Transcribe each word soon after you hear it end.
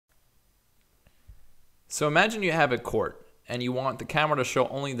So imagine you have a court and you want the camera to show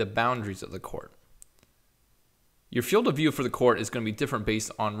only the boundaries of the court. Your field of view for the court is going to be different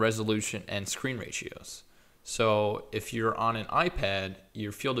based on resolution and screen ratios. So if you're on an iPad,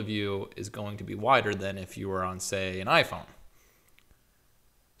 your field of view is going to be wider than if you were on, say, an iPhone.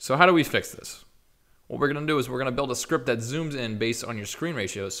 So how do we fix this? What we're going to do is we're going to build a script that zooms in based on your screen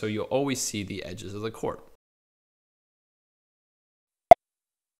ratio so you'll always see the edges of the court.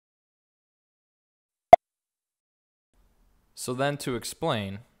 So then to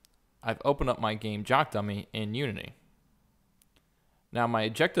explain, I've opened up my game Jock Dummy in Unity. Now my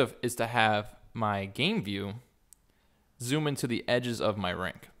objective is to have my game view zoom into the edges of my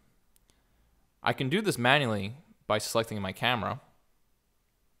rink. I can do this manually by selecting my camera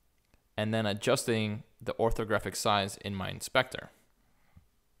and then adjusting the orthographic size in my inspector.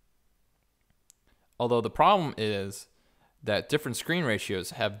 Although the problem is that different screen ratios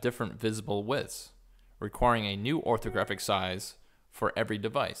have different visible widths, requiring a new orthographic size for every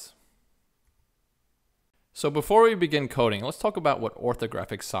device. So before we begin coding, let's talk about what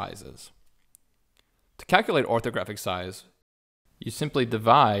orthographic size is. To calculate orthographic size, you simply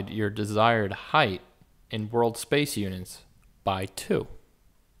divide your desired height in world space units by 2.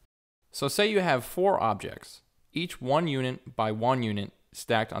 So say you have 4 objects, each 1 unit by 1 unit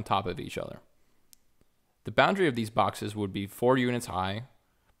stacked on top of each other. The boundary of these boxes would be 4 units high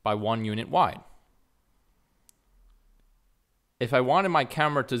by 1 unit wide. If I wanted my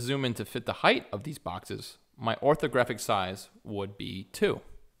camera to zoom in to fit the height of these boxes, my orthographic size would be 2.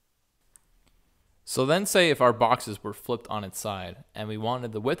 So then say if our boxes were flipped on its side and we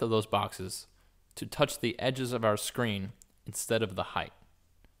wanted the width of those boxes to touch the edges of our screen instead of the height.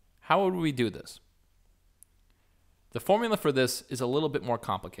 How would we do this? The formula for this is a little bit more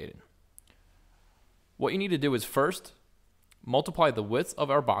complicated. What you need to do is first multiply the width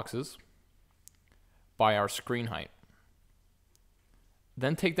of our boxes by our screen height.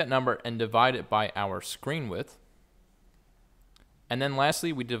 Then take that number and divide it by our screen width. And then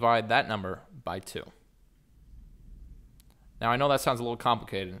lastly, we divide that number by 2. Now I know that sounds a little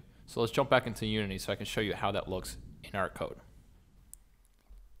complicated, so let's jump back into Unity so I can show you how that looks in our code.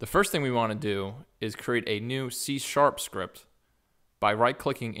 The first thing we want to do is create a new C# script by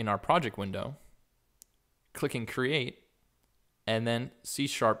right-clicking in our project window, clicking Create, and then C#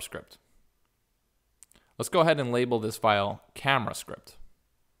 script. Let's go ahead and label this file Camera Script.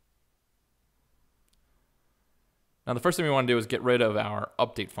 Now the first thing we want to do is get rid of our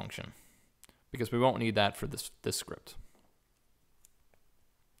update function because we won't need that for this script.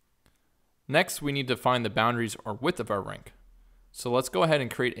 Next, we need to find the boundaries or width of our rink. So let's go ahead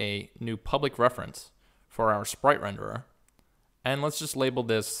and create a new public reference for our sprite renderer, and let's just label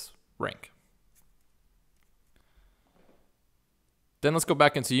this rink. Then let's go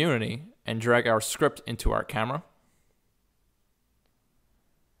back into Unity and drag our script into our camera.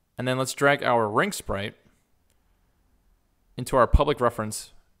 And then let's drag our rink sprite into our public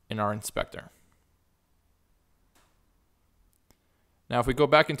reference in our inspector. Now if we go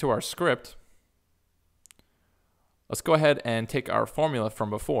back into our script, let's go ahead and take our formula from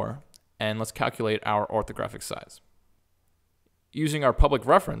before and let's calculate our orthographic size. Using our public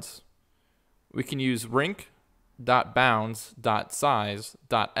reference, we can use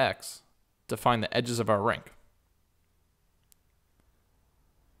rink.bounds.size.x to find the edges of our rink.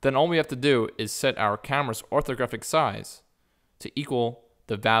 Then all we have to do is set our camera's orthographic size to equal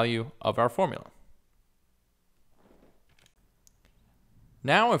the value of our formula.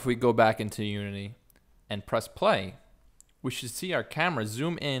 Now if we go back into Unity and press play, we should see our camera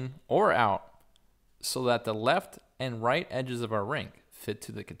zoom in or out so that the left and right edges of our rink fit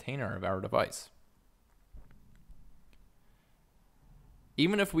to the container of our device.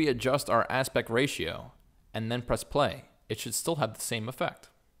 Even if we adjust our aspect ratio and then press play, it should still have the same effect.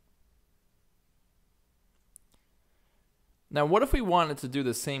 Now what if we wanted to do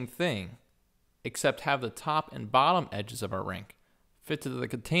the same thing, except have the top and bottom edges of our rink fit to the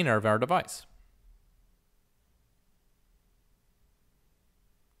container of our device?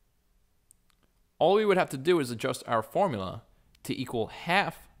 All we would have to do is adjust our formula to equal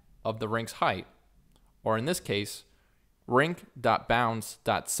half of the rink's height, or in this case,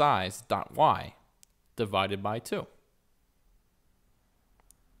 rink.bounds.size.y divided by 2.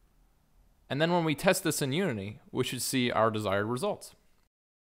 And then when we test this in Unity, we should see our desired results.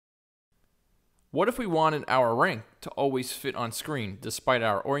 What if we wanted our rink to always fit on screen despite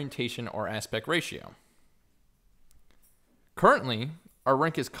our orientation or aspect ratio? Currently, our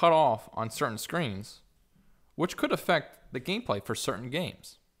rink is cut off on certain screens, which could affect the gameplay for certain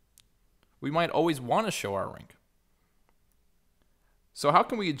games. We might always want to show our rink. So how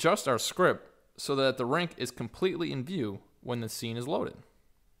can we adjust our script so that the rink is completely in view when the scene is loaded.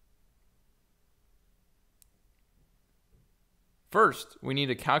 First, we need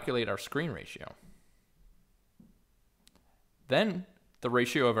to calculate our screen ratio. Then, the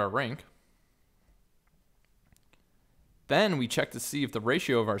ratio of our rink. Then we check to see if the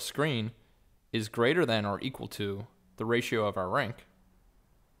ratio of our screen is greater than or equal to the ratio of our rink.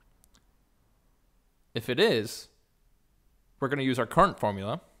 If it is, we're going to use our current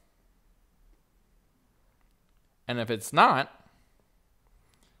formula. And if it's not,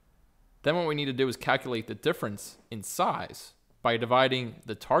 then what we need to do is calculate the difference in size by dividing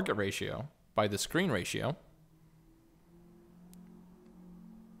the target ratio by the screen ratio.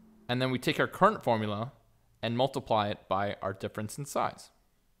 And then we take our current formula and multiply it by our difference in size.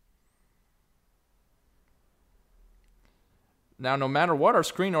 Now, no matter what our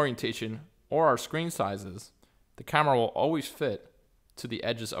screen orientation or our screen size is, the camera will always fit to the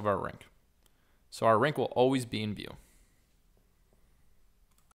edges of our rink. So our rink will always be in view.